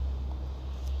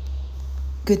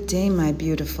Good day, my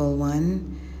beautiful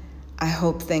one. I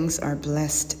hope things are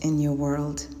blessed in your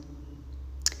world.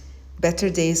 Better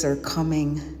days are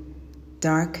coming.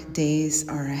 Dark days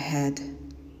are ahead.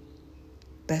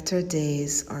 Better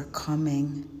days are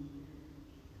coming.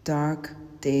 Dark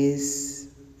days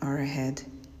are ahead.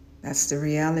 That's the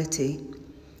reality.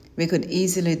 We could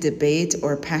easily debate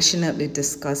or passionately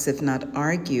discuss, if not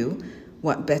argue,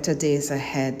 what better days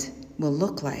ahead will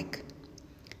look like.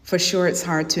 For sure, it's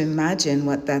hard to imagine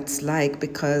what that's like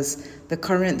because the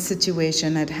current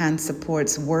situation at hand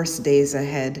supports worse days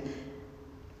ahead.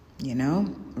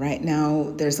 Right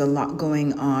now there's a lot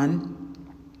going on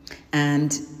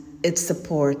and it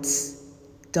supports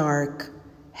dark,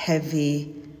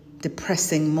 heavy,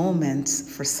 depressing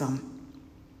moments for some.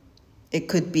 It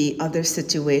could be other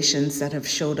situations that have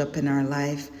showed up in our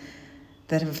life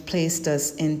that have placed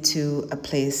us into a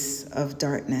place of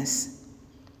darkness.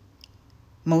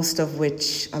 Most of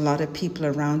which a lot of people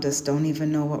around us don't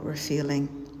even know what we're feeling.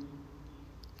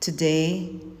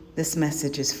 Today, this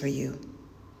message is for you.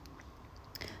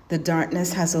 The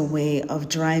darkness has a way of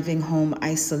driving home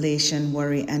isolation,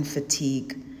 worry, and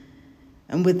fatigue.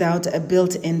 And without a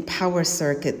built-in power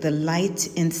circuit, the light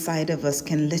inside of us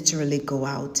can literally go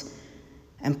out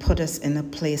and put us in a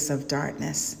place of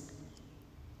darkness.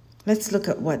 Let's look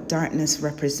at what darkness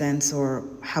represents or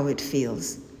how it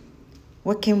feels.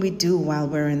 What can we do while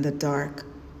we're in the dark?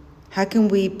 How can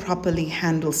we properly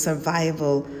handle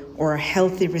survival or a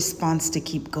healthy response to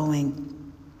keep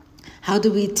going? How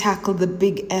do we tackle the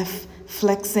big F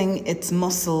flexing its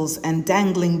muscles and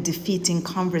dangling defeating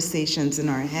conversations in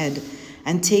our head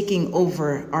and taking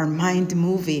over our mind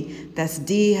movie that's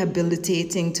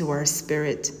debilitating to our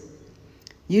spirit?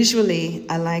 Usually,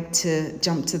 I like to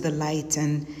jump to the light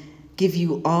and give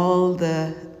you all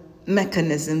the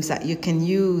mechanisms that you can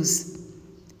use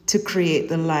to create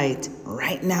the light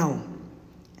right now.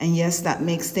 And yes, that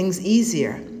makes things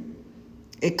easier.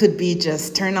 It could be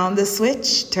just turn on the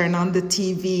switch, turn on the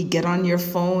TV, get on your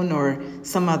phone or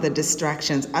some other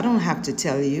distractions. I don't have to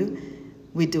tell you,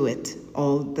 we do it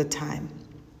all the time.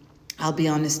 I'll be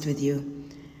honest with you.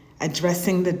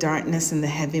 Addressing the darkness and the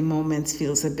heavy moments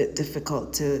feels a bit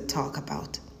difficult to talk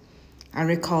about. I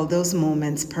recall those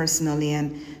moments personally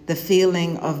and the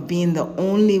feeling of being the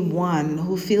only one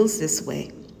who feels this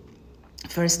way.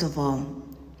 First of all,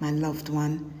 my loved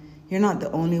one, you're not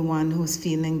the only one who's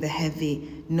feeling the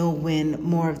heavy, no win,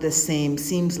 more of the same,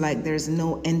 seems like there's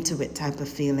no end to it type of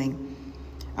feeling.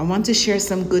 I want to share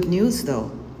some good news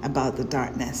though about the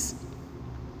darkness.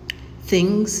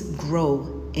 Things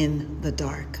grow in the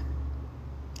dark.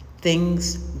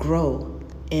 Things grow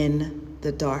in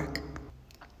the dark.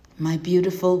 My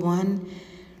beautiful one,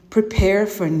 prepare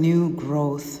for new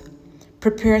growth.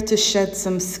 Prepare to shed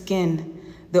some skin.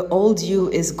 The old you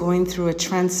is going through a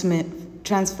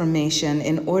transformation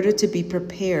in order to be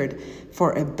prepared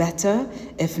for a better,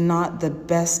 if not the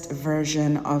best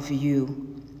version of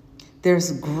you.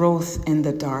 There's growth in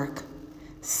the dark.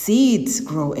 Seeds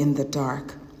grow in the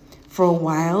dark. For a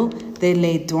while, they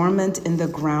lay dormant in the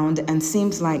ground and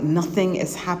seems like nothing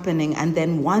is happening. And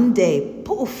then one day,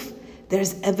 poof,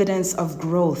 there's evidence of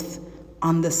growth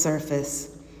on the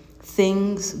surface.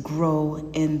 Things grow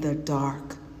in the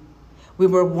dark. We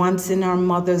were once in our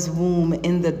mother's womb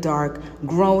in the dark,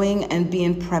 growing and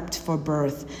being prepped for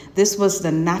birth. This was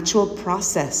the natural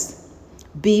process.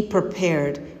 Be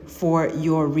prepared for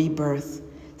your rebirth.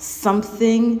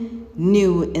 Something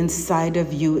new inside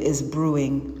of you is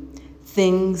brewing.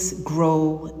 Things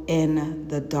grow in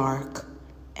the dark.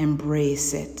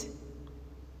 Embrace it.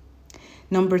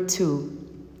 Number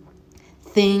 2,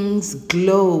 things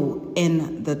glow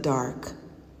in the dark.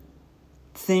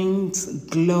 Things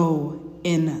glow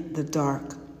in the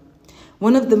dark.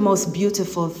 One of the most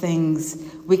beautiful things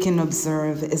we can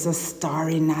observe is a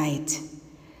starry night.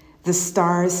 The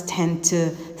stars tend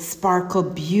to sparkle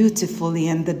beautifully,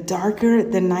 and the darker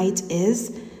the night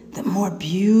is, the more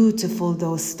beautiful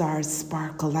those stars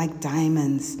sparkle like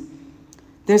diamonds.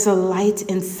 There's a light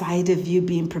inside of you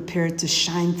being prepared to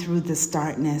shine through this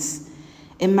darkness.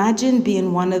 Imagine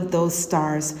being one of those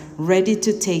stars, ready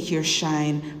to take your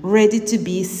shine, ready to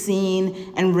be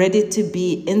seen, and ready to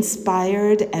be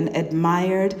inspired and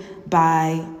admired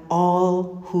by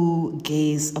all who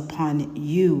gaze upon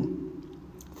you.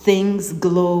 Things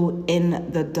glow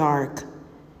in the dark.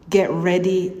 Get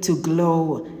ready to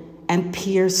glow and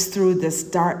pierce through this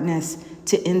darkness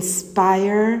to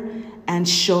inspire and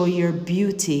show your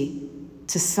beauty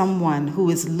to someone who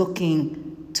is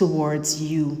looking towards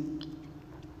you.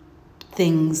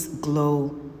 Things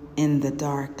glow in the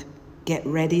dark. Get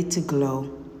ready to glow.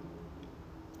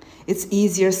 It's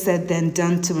easier said than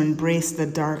done to embrace the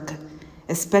dark,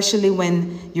 especially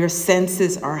when your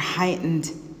senses are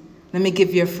heightened. Let me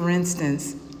give you for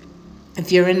instance.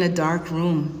 If you're in a dark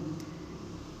room,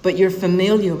 but you're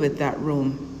familiar with that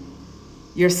room,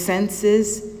 your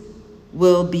senses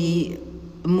will be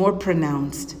more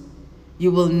pronounced.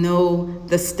 You will know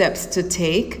the steps to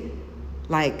take,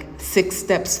 like 6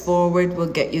 steps forward will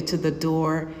get you to the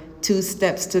door, 2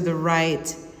 steps to the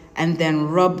right, and then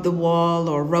rub the wall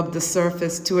or rub the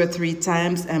surface 2 or 3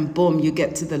 times, and boom, you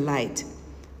get to the light.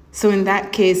 So in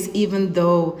that case, even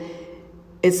though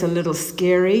it's a little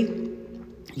scary,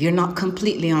 you're not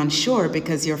completely unsure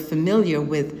because you're familiar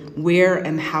with where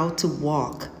and how to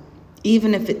walk.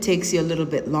 Even if it takes you a little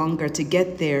bit longer to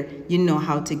get there, you know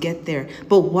how to get there.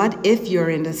 But what if you're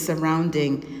in a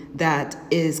surrounding that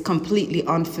is completely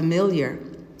unfamiliar?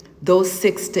 Those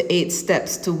 6 to 8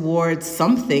 steps towards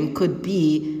something could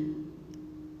be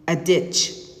a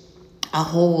ditch, a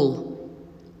hole,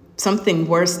 something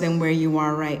worse than where you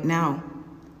are right now.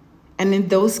 And in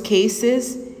those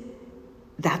cases,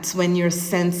 that's when your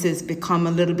senses become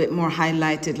a little bit more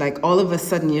highlighted. Like all of a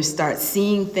sudden you start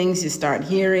seeing things, you start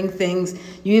hearing things,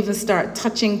 you even start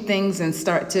touching things and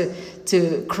start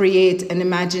to create an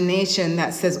imagination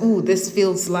that says, ooh, this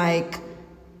feels like,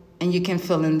 and you can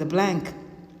fill in the blank.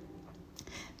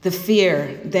 The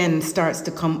fear then starts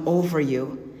to come over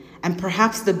you. And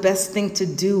perhaps the best thing to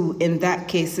do in that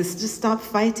case is to stop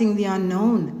fighting the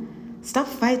unknown. Stop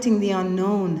fighting the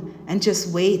unknown and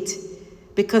just wait.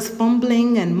 Because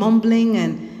fumbling and mumbling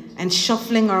and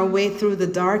shuffling our way through the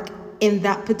dark in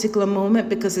that particular moment,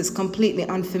 because it's completely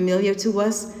unfamiliar to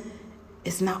us,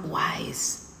 is not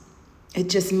wise. It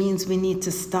just means we need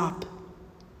to stop.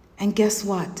 And guess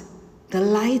what? The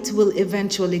light will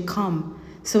eventually come.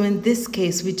 So in this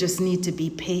case, we just need to be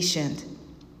patient.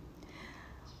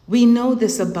 We know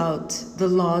this about the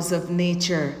laws of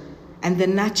nature, and the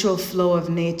natural flow of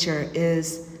nature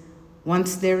is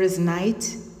once there is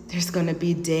night, there's going to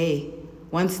be day.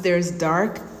 Once there's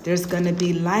dark, there's going to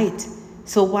be light.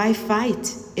 So why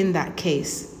fight in that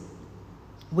case?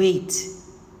 Wait.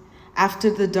 After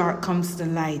the dark comes the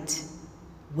light.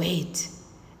 Wait.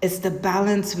 It's the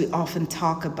balance we often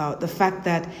talk about, the fact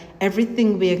that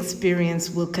everything we experience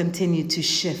will continue to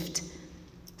shift.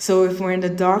 So if we're in the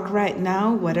dark right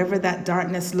now, whatever that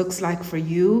darkness looks like for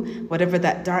you, whatever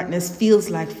that darkness feels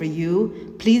like for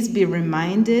you, please be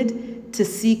reminded to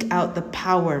seek out the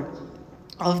power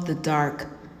of the dark,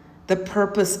 the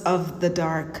purpose of the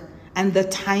dark, and the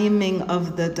timing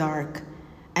of the dark,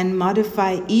 and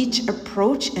modify each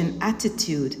approach and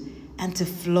attitude and to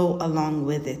flow along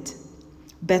with it.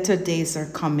 Better days are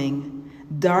coming.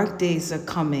 Dark days are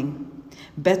coming.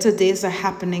 Better days are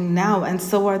happening now, and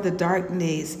so are the dark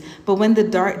days. But when the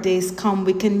dark days come,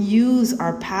 we can use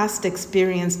our past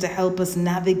experience to help us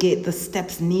navigate the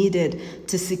steps needed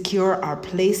to secure our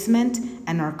placement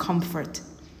and our comfort.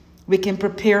 We can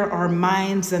prepare our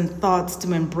minds and thoughts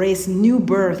to embrace new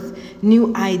birth,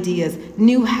 new ideas,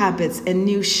 new habits, and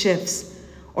new shifts.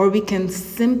 Or we can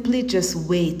simply just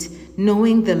wait,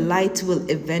 knowing the light will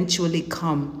eventually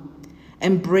come.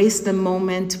 Embrace the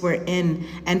moment we're in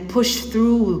and push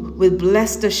through with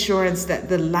blessed assurance that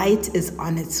the light is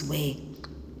on its way.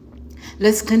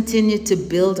 Let's continue to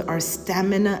build our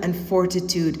stamina and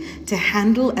fortitude to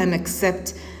handle and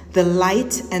accept the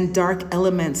light and dark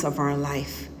elements of our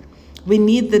life. We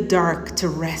need the dark to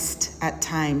rest at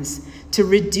times, to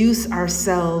reduce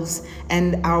ourselves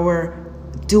and our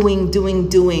doing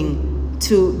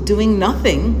to doing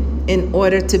nothing in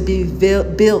order to be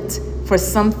built for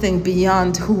something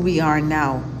beyond who we are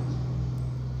now.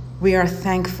 We are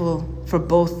thankful for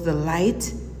both the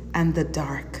light and the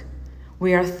dark.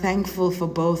 We are thankful for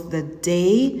both the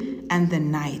day and the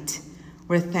night.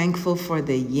 We're thankful for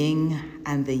the yin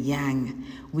and the yang.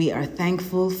 We are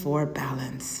thankful for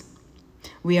balance.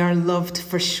 We are loved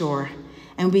for sure,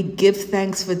 and we give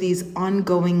thanks for these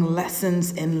ongoing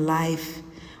lessons in life.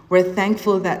 We're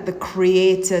thankful that the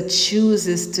Creator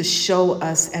chooses to show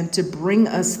us and to bring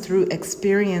us through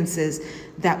experiences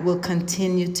that will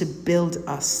continue to build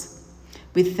us.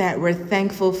 We're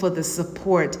thankful for the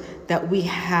support that we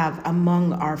have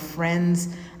among our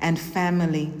friends and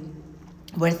family.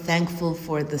 We're thankful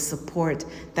for the support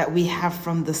that we have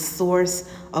from the source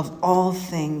of all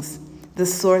things, the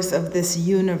source of this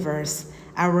universe,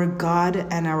 our God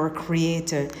and our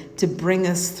Creator, to bring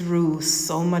us through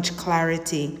so much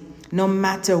clarity, no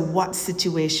matter what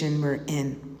situation we're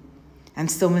in. And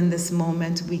so in this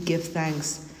moment, we give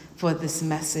thanks for this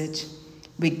message.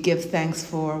 We give thanks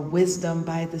for Wisdom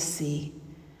by the Sea.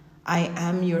 I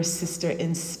am your sister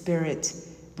in spirit,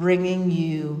 bringing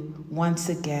you once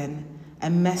again a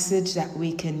message that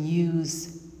we can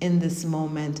use in this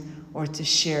moment or to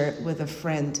share it with a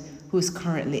friend who's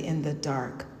currently in the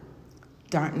dark.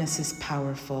 Darkness is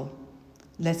powerful.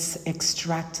 Let's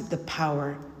extract the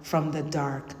power from the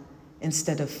dark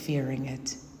instead of fearing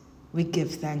it. We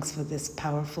give thanks for this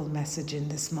powerful message in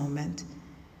this moment.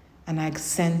 And I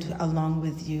send along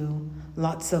with you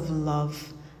lots of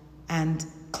love and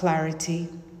clarity,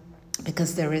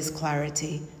 because there is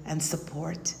clarity and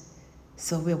support.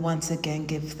 So we once again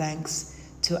give thanks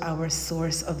to our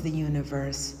source of the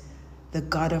universe, the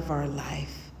God of our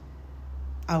life,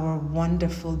 our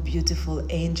wonderful, beautiful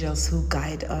angels who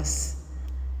guide us,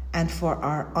 and for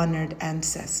our honored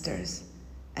ancestors.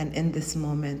 And in this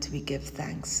moment, we give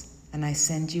thanks. And I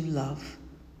send you love,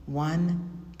 one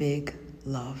big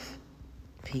love.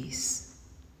 Peace.